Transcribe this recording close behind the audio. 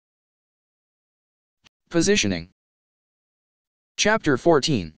Positioning. Chapter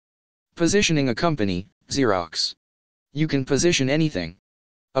 14. Positioning a company, Xerox. You can position anything.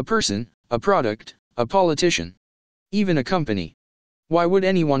 A person, a product, a politician. Even a company. Why would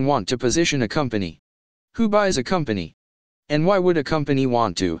anyone want to position a company? Who buys a company? And why would a company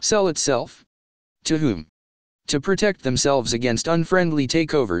want to sell itself? To whom? To protect themselves against unfriendly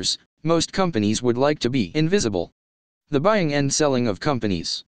takeovers, most companies would like to be invisible. The buying and selling of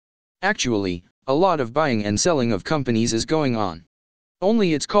companies. Actually, a lot of buying and selling of companies is going on.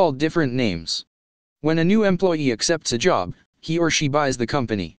 Only it's called different names. When a new employee accepts a job, he or she buys the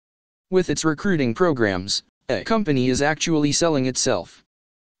company. With its recruiting programs, a company is actually selling itself.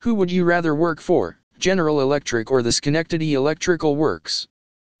 Who would you rather work for, General Electric or the Schenectady Electrical Works?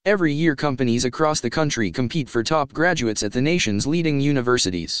 Every year companies across the country compete for top graduates at the nation's leading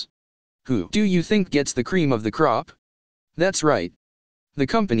universities. Who do you think gets the cream of the crop? That's right. The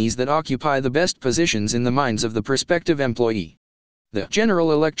companies that occupy the best positions in the minds of the prospective employee. The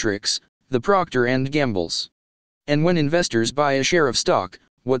General Electrics, the Procter & Gamble's. And when investors buy a share of stock,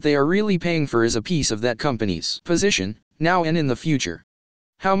 what they are really paying for is a piece of that company's position, now and in the future.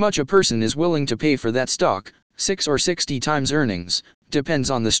 How much a person is willing to pay for that stock, 6 or 60 times earnings, depends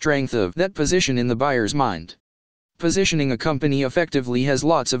on the strength of that position in the buyer's mind. Positioning a company effectively has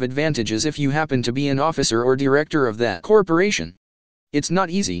lots of advantages if you happen to be an officer or director of that corporation. It's not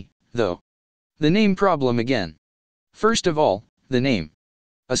easy, though. The name problem again. First of all, the name.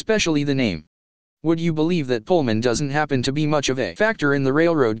 Especially the name. Would you believe that Pullman doesn't happen to be much of a factor in the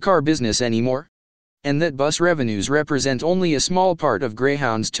railroad car business anymore? And that bus revenues represent only a small part of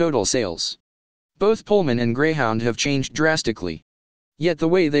Greyhound's total sales. Both Pullman and Greyhound have changed drastically. Yet the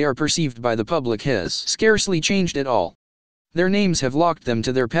way they are perceived by the public has scarcely changed at all. Their names have locked them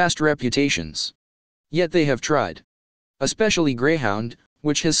to their past reputations. Yet they have tried. Especially Greyhound,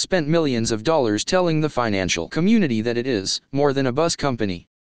 which has spent millions of dollars telling the financial community that it is more than a bus company.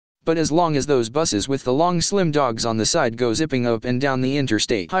 But as long as those buses with the long slim dogs on the side go zipping up and down the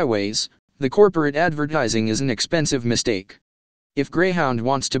interstate highways, the corporate advertising is an expensive mistake. If Greyhound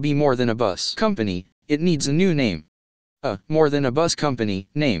wants to be more than a bus company, it needs a new name. A more than a bus company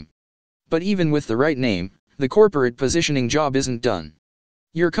name. But even with the right name, the corporate positioning job isn't done.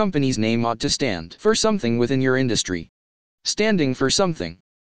 Your company's name ought to stand for something within your industry. Standing for something.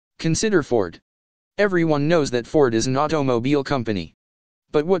 Consider Ford. Everyone knows that Ford is an automobile company.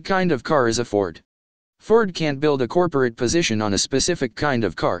 But what kind of car is a Ford? Ford can't build a corporate position on a specific kind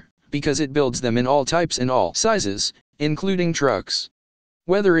of car, because it builds them in all types and all sizes, including trucks.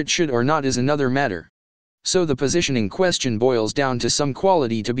 Whether it should or not is another matter. So the positioning question boils down to some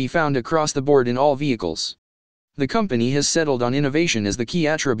quality to be found across the board in all vehicles. The company has settled on innovation as the key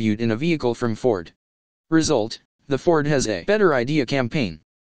attribute in a vehicle from Ford. Result, the Ford has a better idea campaign.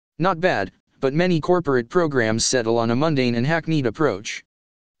 Not bad, but many corporate programs settle on a mundane and hackneyed approach.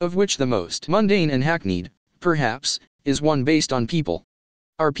 Of which the most mundane and hackneyed, perhaps, is one based on people.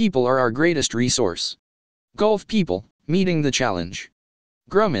 Our people are our greatest resource. Golf people, meeting the challenge.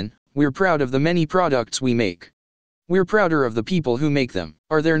 Grumman, we're proud of the many products we make. We're prouder of the people who make them.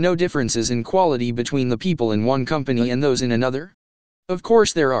 Are there no differences in quality between the people in one company and those in another? Of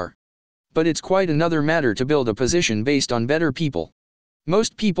course there are. But it's quite another matter to build a position based on better people.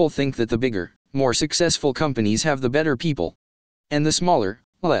 Most people think that the bigger, more successful companies have the better people. And the smaller,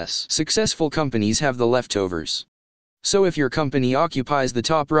 less successful companies have the leftovers. So if your company occupies the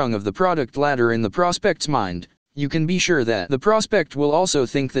top rung of the product ladder in the prospect's mind, you can be sure that the prospect will also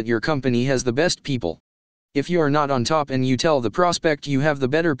think that your company has the best people. If you are not on top and you tell the prospect you have the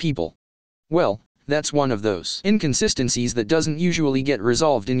better people, well, that's one of those inconsistencies that doesn't usually get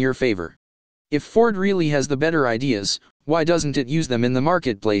resolved in your favor. If Ford really has the better ideas, why doesn't it use them in the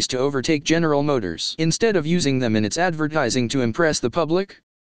marketplace to overtake General Motors, instead of using them in its advertising to impress the public?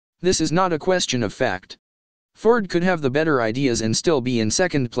 This is not a question of fact. Ford could have the better ideas and still be in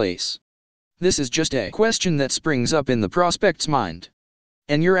second place. This is just a question that springs up in the prospect's mind.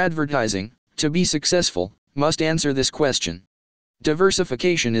 And your advertising, to be successful, must answer this question.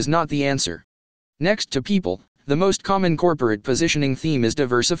 Diversification is not the answer. Next to people, the most common corporate positioning theme is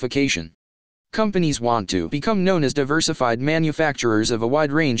diversification. Companies want to become known as diversified manufacturers of a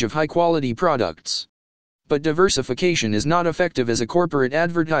wide range of high-quality products. But diversification is not effective as a corporate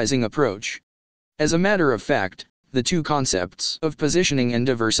advertising approach. As a matter of fact, the two concepts of positioning and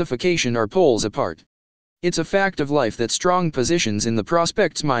diversification are poles apart. It's a fact of life that strong positions in the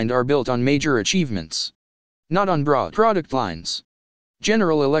prospect's mind are built on major achievements, not on broad product lines.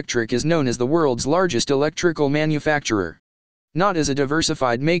 General Electric is known as the world's largest electrical manufacturer, not as a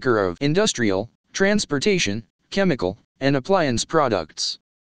diversified maker of industrial, transportation, chemical, and appliance products.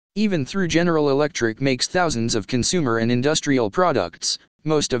 Even though General Electric makes thousands of consumer and industrial products,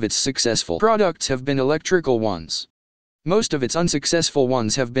 most of its successful products have been electrical ones. Most of its unsuccessful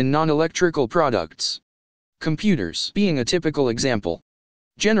ones have been non-electrical products. Computers being a typical example.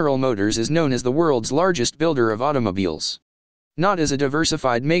 General Motors is known as the world's largest builder of automobiles. Not as a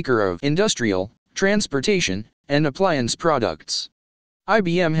diversified maker of industrial, transportation, and appliance products.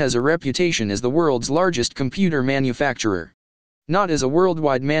 IBM has a reputation as the world's largest computer manufacturer. Not as a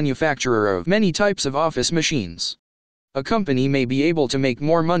worldwide manufacturer of many types of office machines. A company may be able to make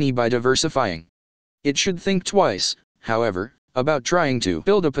more money by diversifying. It should think twice, however, about trying to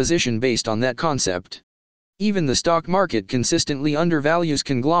build a position based on that concept. Even the stock market consistently undervalues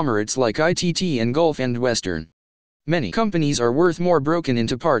conglomerates like ITT and Gulf and Western. Many companies are worth more broken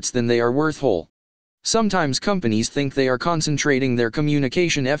into parts than they are worth whole. Sometimes companies think they are concentrating their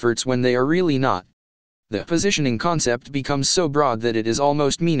communication efforts when they are really not. The positioning concept becomes so broad that it is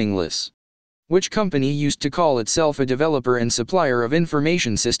almost meaningless. Which company used to call itself a developer and supplier of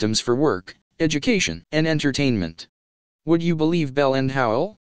information systems for work, education, and entertainment? Would you believe Bell and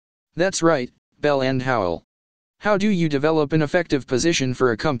Howell? That's right, Bell and Howell. How do you develop an effective position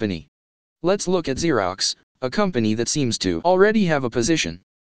for a company? Let's look at Xerox, a company that seems to already have a position.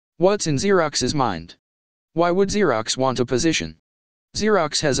 What's in Xerox's mind? Why would Xerox want a position?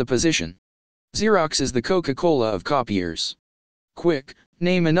 Xerox has a position. Xerox is the Coca-Cola of copiers. Quick,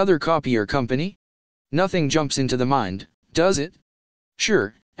 name another copier company? Nothing jumps into the mind, does it?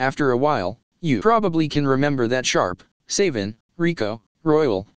 Sure, after a while, you probably can remember that Sharp, Savin, Ricoh,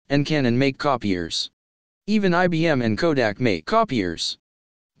 Royal, and Canon make copiers. Even IBM and Kodak make copiers.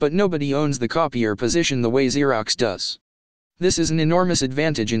 But nobody owns the copier position the way Xerox does. This is an enormous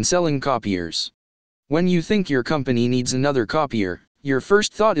advantage in selling copiers. When you think your company needs another copier, your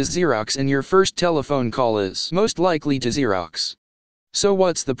first thought is Xerox and your first telephone call is most likely to Xerox. So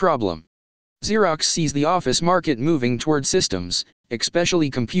what's the problem? Xerox sees the office market moving toward systems, especially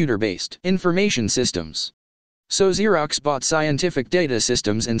computer-based information systems. So Xerox bought Scientific Data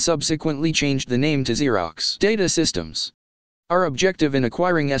Systems and subsequently changed the name to Xerox Data Systems. Our objective in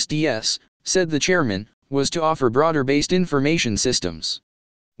acquiring SDS, said the chairman, was to offer broader-based information systems.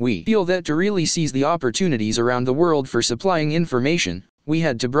 We feel that to really seize the opportunities around the world for supplying information, we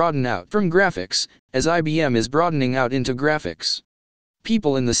had to broaden out from graphics, as IBM is broadening out into graphics.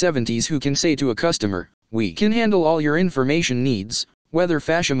 People in the 70s who can say to a customer, "We can handle all your information needs, whether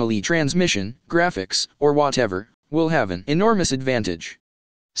facsimile transmission, graphics, or whatever," will have an enormous advantage.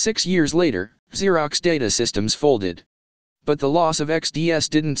 6 years later, Xerox Data Systems folded. But the loss of XDS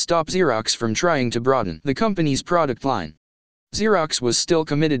didn't stop Xerox from trying to broaden the company's product line. Xerox was still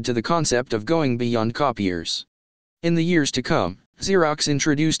committed to the concept of going beyond copiers. In the years to come, Xerox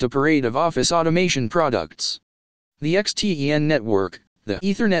introduced a parade of office automation products. The XTEN network, the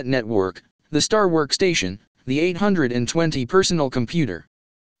Ethernet network, the Star Workstation, the 820 personal computer.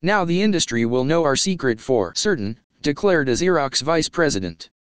 Now the industry will know our secret for certain, declared a Xerox vice president.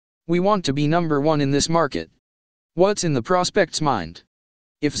 We want to be number one in this market. What's in the prospect's mind?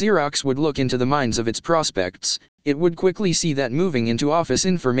 If Xerox would look into the minds of its prospects, it would quickly see that moving into office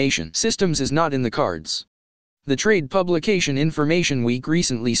information systems is not in the cards. The trade publication Information Week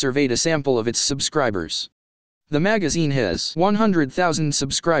recently surveyed a sample of its subscribers. The magazine has 100,000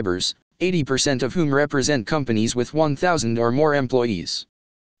 subscribers, 80% of whom represent companies with 1,000 or more employees.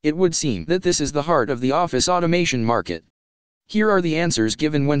 It would seem that this is the heart of the office automation market. Here are the answers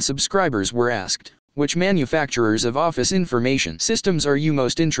given when subscribers were asked, which manufacturers of office information systems are you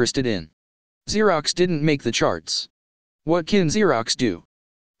most interested in? Xerox didn't make the charts. What can Xerox do?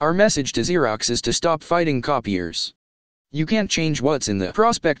 Our message to Xerox is to stop fighting copiers. You can't change what's in the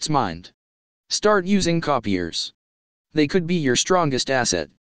prospect's mind. Start using copiers. They could be your strongest asset.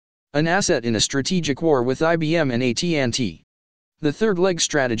 An asset in a strategic war with IBM and AT&T. The third leg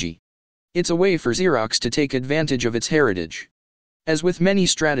strategy. It's a way for Xerox to take advantage of its heritage. As with many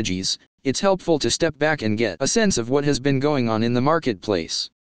strategies, it's helpful to step back and get a sense of what has been going on in the marketplace.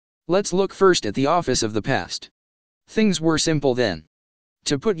 Let's look first at the office of the past. Things were simple then.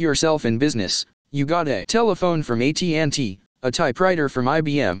 To put yourself in business, you got a telephone from AT&T, a typewriter from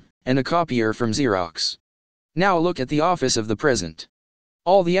IBM, and a copier from Xerox. Now look at the office of the present.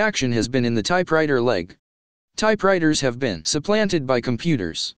 All the action has been in the typewriter leg. Typewriters have been supplanted by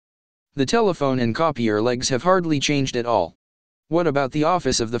computers. The telephone and copier legs have hardly changed at all. What about the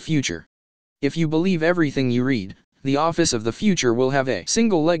office of the future? If you believe everything you read, the office of the future will have a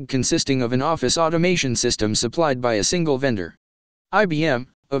single leg consisting of an office automation system supplied by a single vendor. IBM,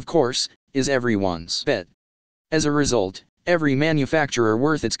 of course, is everyone's bet. As a result, every manufacturer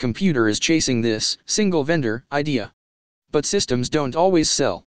worth its computer is chasing this single vendor idea. But systems don't always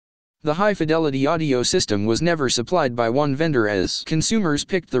sell. The high-fidelity audio system was never supplied by one vendor as consumers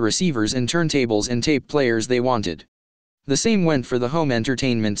picked the receivers and turntables and tape players they wanted. The same went for the home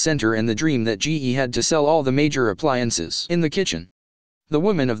entertainment center and the dream that GE had to sell all the major appliances in the kitchen. The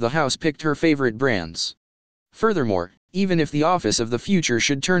woman of the house picked her favorite brands. Furthermore, even if the office of the future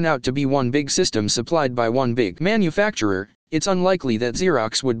should turn out to be one big system supplied by one big manufacturer, it's unlikely that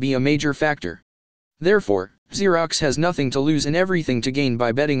Xerox would be a major factor. Therefore, Xerox has nothing to lose and everything to gain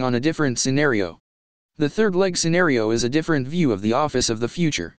by betting on a different scenario. The third leg scenario is a different view of the office of the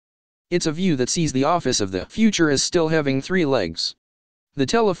future. It's a view that sees the office of the future as still having three legs. The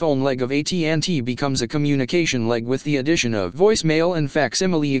telephone leg of AT&T becomes a communication leg with the addition of voicemail and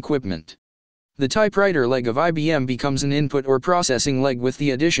facsimile equipment. The typewriter leg of IBM becomes an input or processing leg with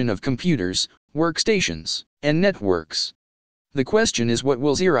the addition of computers, workstations, and networks. The question is, what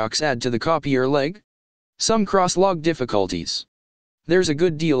will Xerox add to the copier leg? Some cross-log difficulties. There's a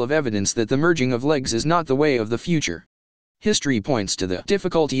good deal of evidence that the merging of legs is not the way of the future. History points to the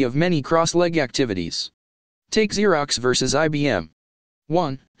difficulty of many cross-leg activities. Take Xerox versus IBM.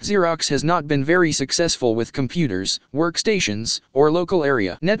 1. Xerox has not been very successful with computers, workstations, or local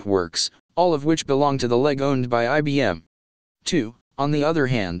area networks, all of which belong to the leg owned by IBM. 2. On the other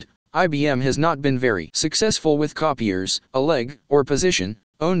hand, IBM has not been very successful with copiers, a leg, or position,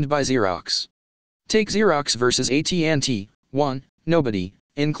 owned by Xerox. Take Xerox versus AT&T. 1. Nobody,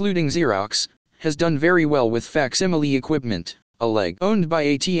 including Xerox, has done very well with facsimile equipment, a leg owned by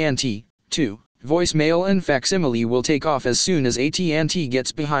AT&T. 2. Voicemail and facsimile will take off as soon as AT&T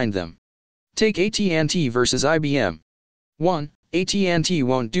gets behind them. Take AT&T versus IBM. 1. AT&T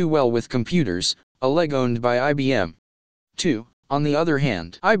won't do well with computers, a leg owned by IBM. 2. On the other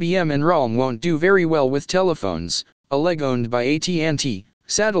hand, IBM and ROM won't do very well with telephones, a leg owned by AT&T.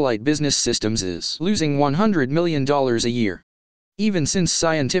 Satellite Business Systems is losing $100 million a year. Even since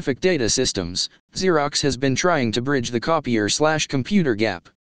Scientific Data Systems, Xerox has been trying to bridge the copier/computer gap.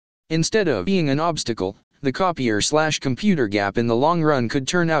 Instead of being an obstacle, the copier/computer gap in the long run could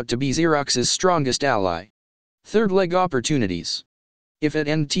turn out to be Xerox's strongest ally. Third leg opportunities. If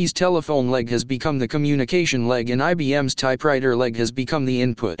AT&T's telephone leg has become the communication leg and IBM's typewriter leg has become the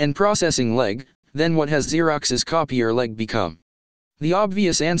input and processing leg, then what has Xerox's copier leg become? The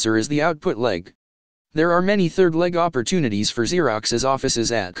obvious answer is the output leg. There are many third leg opportunities for Xerox's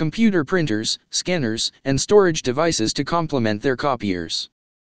offices add computer printers, scanners, and storage devices to complement their copiers.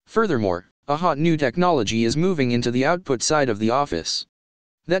 Furthermore, a hot new technology is moving into the output side of the office.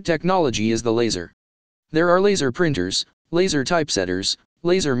 That technology is the laser. There are laser printers, laser typesetters,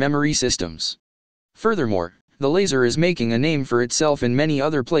 laser memory systems. Furthermore, the laser is making a name for itself in many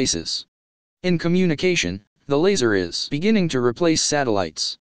other places. In communication, the laser is beginning to replace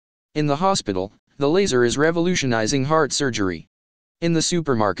satellites. In the hospital, the laser is revolutionizing heart surgery. In the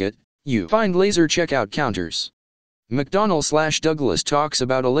supermarket, you find laser checkout counters. McDonnell/Douglas talks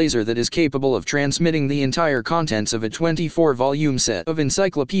about a laser that is capable of transmitting the entire contents of a 24-volume set of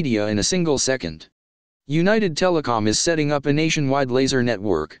encyclopedia in a single second. United Telecom is setting up a nationwide laser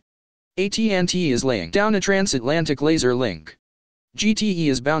network. AT&T is laying down a transatlantic laser link. GTE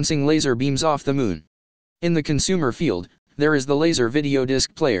is bouncing laser beams off the moon. In the consumer field, there is the laser video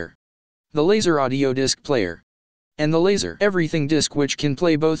disc player, the laser audio disc player, and the laser everything disc, which can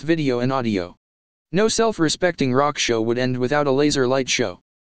play both video and audio. No self-respecting rock show would end without a laser light show.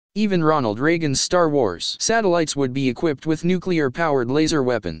 Even Ronald Reagan's Star Wars satellites would be equipped with nuclear-powered laser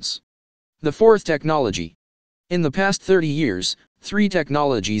weapons. The fourth technology. In the past 30 years, 3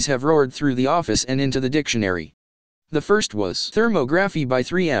 technologies have roared through the office and into the dictionary. The first was thermography by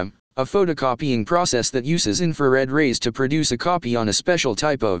 3M, a photocopying process that uses infrared rays to produce a copy on a special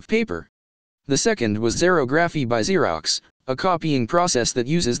type of paper. The second was xerography by Xerox, a copying process that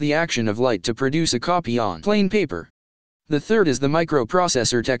uses the action of light to produce a copy on plain paper. The third is the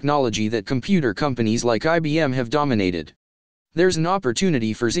microprocessor technology that computer companies like IBM have dominated. There's an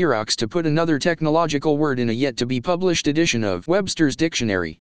opportunity for Xerox to put another technological word in a yet-to-be-published edition of Webster's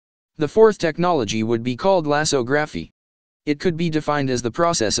Dictionary. The fourth technology would be called lassography. It could be defined as the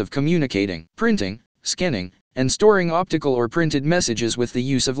process of communicating, printing, scanning, and storing optical or printed messages with the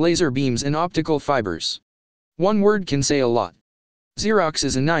use of laser beams and optical fibers. One word can say a lot. Xerox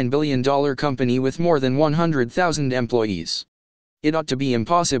is a $9 billion company with more than 100,000 employees. It ought to be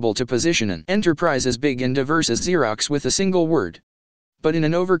impossible to position an enterprise as big and diverse as Xerox with a single word. But in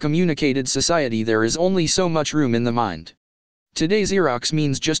an over-communicated society, there is only so much room in the mind. Today Xerox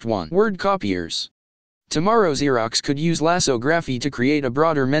means just one word: copiers. Tomorrow Xerox could use lassography to create a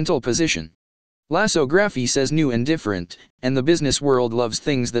broader mental position. Lassography says new and different, and the business world loves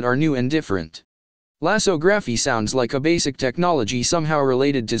things that are new and different. Lassography sounds like a basic technology somehow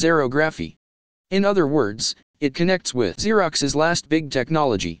related to xerography. In other words, it connects with Xerox's last big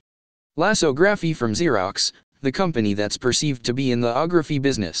technology. Lassography from Xerox, the company that's perceived to be in the ography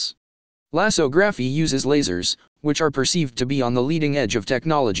business. Lassography uses lasers, which are perceived to be on the leading edge of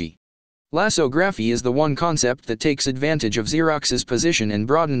technology. Lassography is the one concept that takes advantage of Xerox's position and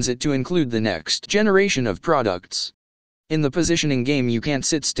broadens it to include the next generation of products. In the positioning game, you can't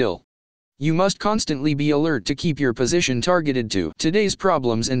sit still. You must constantly be alert to keep your position targeted to today's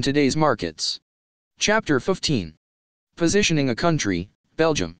problems and today's markets. Chapter 15. Positioning a country,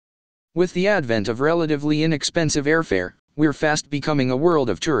 Belgium. With the advent of relatively inexpensive airfare, we're fast becoming a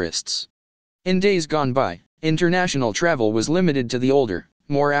world of tourists. In days gone by, international travel was limited to the older,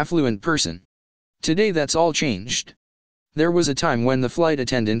 more affluent person. Today that's all changed. There was a time when the flight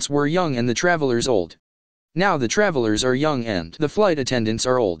attendants were young and the travelers old. Now the travelers are young and the flight attendants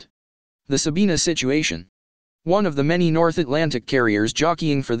are old. The Sabena situation. One of the many North Atlantic carriers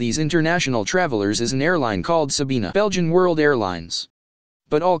jockeying for these international travelers is an airline called Sabena, Belgian World Airlines.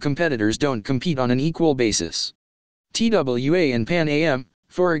 But all competitors don't compete on an equal basis. TWA and Pan Am,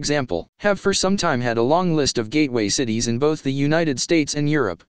 for example, have for some time had a long list of gateway cities in both the United States and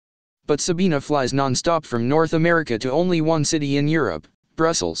Europe. But Sabena flies non-stop from North America to only one city in Europe,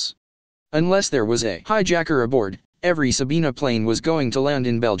 Brussels. Unless there was a hijacker aboard, every Sabena plane was going to land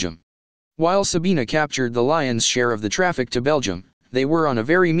in Belgium. While Sabena captured the lion's share of the traffic to Belgium, they were on a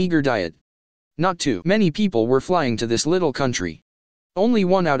very meager diet. Not too many people were flying to this little country. Only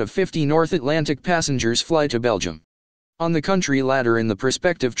 1 out of 50 North Atlantic passengers fly to Belgium. On the country ladder in the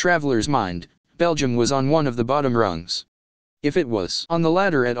prospective traveler's mind, Belgium was on one of the bottom rungs. If it was on the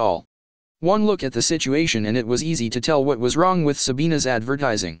ladder at all. One look at the situation and it was easy to tell what was wrong with Sabena's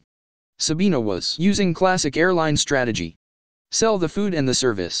advertising. Sabena was using classic airline strategy. Sell the food and the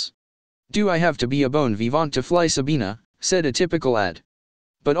service. "Do I have to be a bon vivant to fly Sabena?" said a typical ad.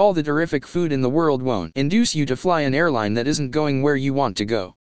 But all the terrific food in the world won't induce you to fly an airline that isn't going where you want to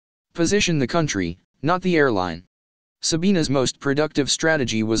go. Position the country, not the airline. Sabena's most productive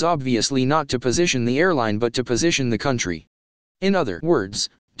strategy was obviously not to position the airline but to position the country. In other words,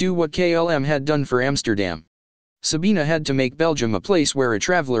 do what KLM had done for Amsterdam. Sabena had to make Belgium a place where a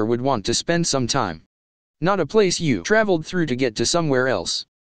traveler would want to spend some time. Not a place you traveled through to get to somewhere else.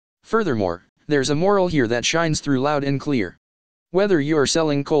 Furthermore, there's a moral here that shines through loud and clear. Whether you're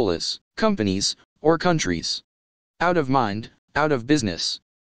selling colas, companies, or countries. Out of mind, out of business.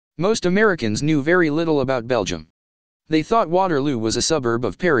 Most Americans knew very little about Belgium. They thought Waterloo was a suburb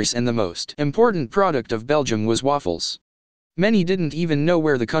of Paris and the most important product of Belgium was waffles. Many didn't even know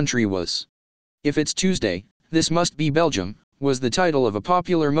where the country was. If it's Tuesday, this must be Belgium, was the title of a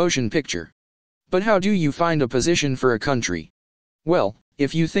popular motion picture. But how do you find a position for a country? Well,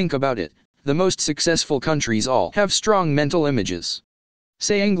 if you think about it, the most successful countries all have strong mental images.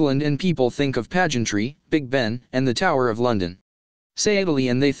 Say England and people think of pageantry, Big Ben, and the Tower of London. Say Italy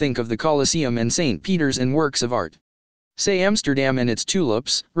and they think of the Colosseum and St. Peter's and works of art. Say Amsterdam and its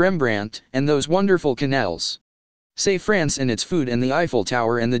tulips, Rembrandt, and those wonderful canals. Say France and its food and the Eiffel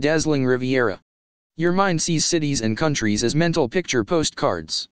Tower and the dazzling Riviera. Your mind sees cities and countries as mental picture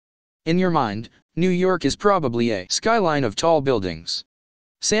postcards. In your mind, New York is probably a skyline of tall buildings.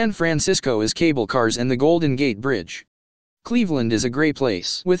 San Francisco is cable cars and the Golden Gate Bridge. Cleveland is a gray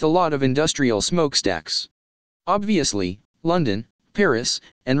place with a lot of industrial smokestacks. Obviously, London, Paris,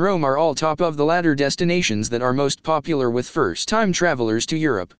 and Rome are all top of the ladder destinations that are most popular with first-time travelers to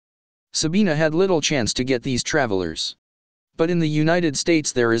Europe. Sabena had little chance to get these travelers. But in the United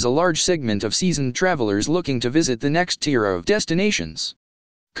States there is a large segment of seasoned travelers looking to visit the next tier of destinations.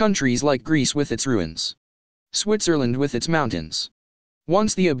 Countries like Greece with its ruins. Switzerland with its mountains.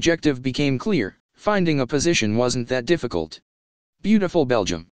 Once the objective became clear, finding a position wasn't that difficult. Beautiful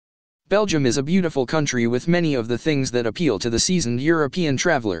Belgium. Belgium is a beautiful country with many of the things that appeal to the seasoned European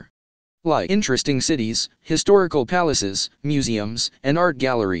traveler. Like interesting cities, historical palaces, museums, and art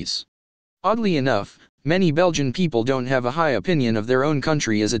galleries. Oddly enough, many Belgian people don't have a high opinion of their own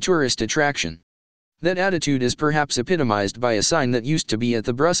country as a tourist attraction. That attitude is perhaps epitomized by a sign that used to be at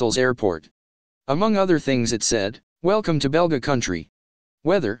the Brussels airport. Among other things it said, "Welcome to Belga country."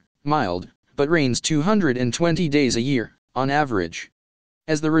 Weather, mild, but rains 220 days a year, on average.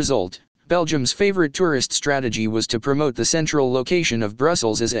 As the result, Belgium's favorite tourist strategy was to promote the central location of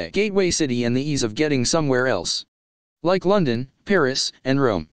Brussels as a gateway city and the ease of getting somewhere else. Like London, Paris, and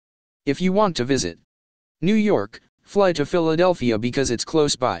Rome. If you want to visit New York, fly to Philadelphia because it's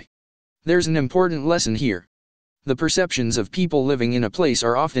close by. There's an important lesson here. The perceptions of people living in a place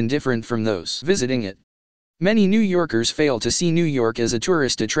are often different from those visiting it. Many New Yorkers fail to see New York as a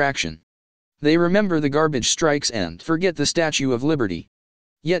tourist attraction. They remember the garbage strikes and forget the Statue of Liberty.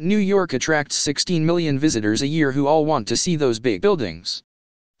 Yet New York attracts 16 million visitors a year who all want to see those big buildings.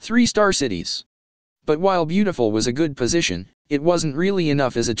 3-star cities. But while beautiful was a good position, it wasn't really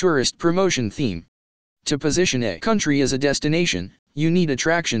enough as a tourist promotion theme. To position a country as a destination, you need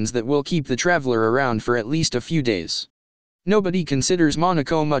attractions that will keep the traveler around for at least a few days. Nobody considers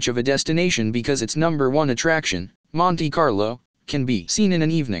Monaco much of a destination because its #1 attraction, Monte Carlo, can be seen in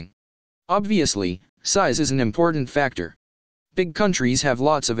an evening. Obviously, size is an important factor. Big countries have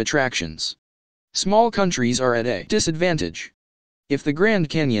lots of attractions. Small countries are at a disadvantage. If the Grand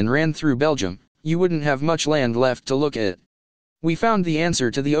Canyon ran through Belgium, you wouldn't have much land left to look at. We found the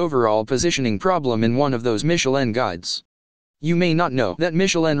answer to the overall positioning problem in one of those Michelin guides. You may not know that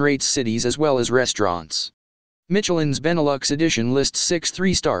Michelin rates cities as well as restaurants. Michelin's Benelux edition lists 6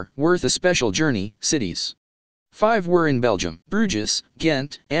 3-star, worth a special journey, cities. 5 were in Belgium: Bruges,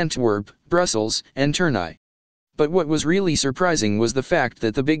 Ghent, Antwerp, Brussels, and Tournai. But what was really surprising was the fact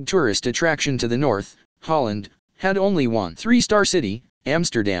that the big tourist attraction to the north, Holland, had only one 3-star city,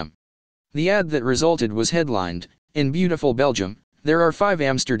 Amsterdam. The ad that resulted was headlined, "In beautiful Belgium, there are 5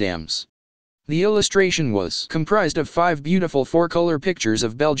 Amsterdams." The illustration was comprised of 5 beautiful 4-color pictures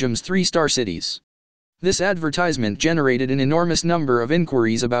of Belgium's 3-star cities. This advertisement generated an enormous number of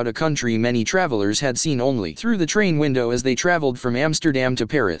inquiries about a country many travelers had seen only through the train window as they traveled from Amsterdam to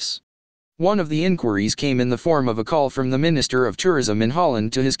Paris. One of the inquiries came in the form of a call from the Minister of Tourism in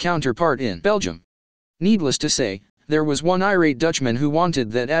Holland to his counterpart in Belgium. Needless to say, there was one irate Dutchman who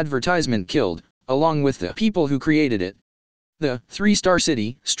wanted that advertisement killed, along with the people who created it. The 3-star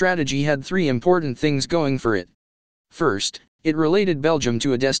city strategy had 3 important things going for it. First, it related Belgium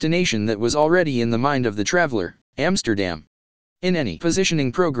to a destination that was already in the mind of the traveler, Amsterdam. In any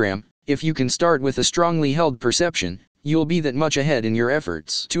positioning program, if you can start with a strongly held perception, you'll be that much ahead in your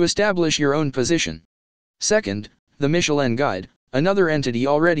efforts to establish your own position. Second, the Michelin Guide, another entity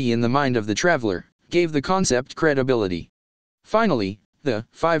already in the mind of the traveler, gave the concept credibility. Finally, the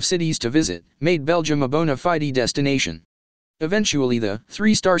 5 cities to visit made Belgium a bona fide destination. Eventually the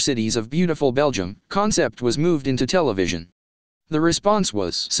 3-star cities of beautiful Belgium concept was moved into television. The response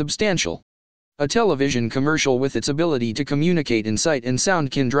was substantial. A television commercial with its ability to communicate in sight and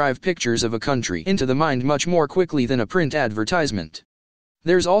sound can drive pictures of a country into the mind much more quickly than a print advertisement.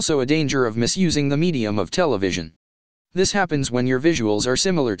 There's also a danger of misusing the medium of television. This happens when your visuals are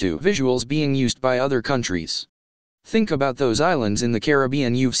similar to visuals being used by other countries. Think about those islands in the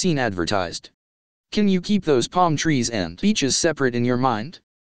Caribbean you've seen advertised. Can you keep those palm trees and beaches separate in your mind?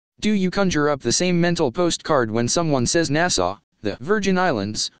 Do you conjure up the same mental postcard when someone says Nassau, the Virgin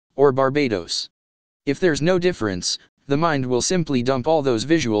Islands, or Barbados? If there's no difference, the mind will simply dump all those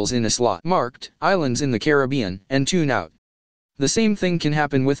visuals in a slot marked "Islands in the Caribbean" and tune out. The same thing can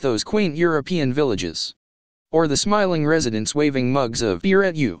happen with those quaint European villages. Or the smiling residents waving mugs of beer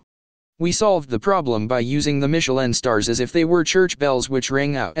at you. We solved the problem by using the Michelin stars as if they were church bells which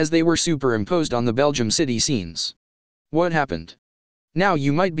rang out as they were superimposed on the Belgium city scenes. What happened? Now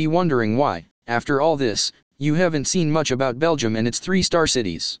you might be wondering why, after all this, you haven't seen much about Belgium and its 3-star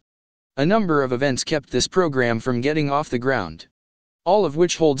cities. A number of events kept this program from getting off the ground. All of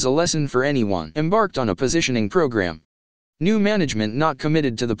which holds a lesson for anyone embarked on a positioning program. New management not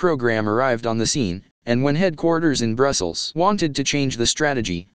committed to the program arrived on the scene, and when headquarters in Brussels wanted to change the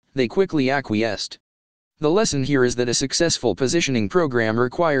strategy, they quickly acquiesced. The lesson here is that a successful positioning program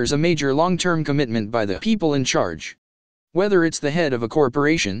requires a major long-term commitment by the people in charge. Whether it's the head of a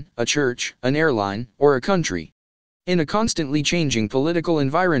corporation, a church, an airline, or a country. In a constantly changing political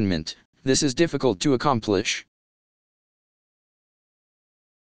environment, this is difficult to accomplish.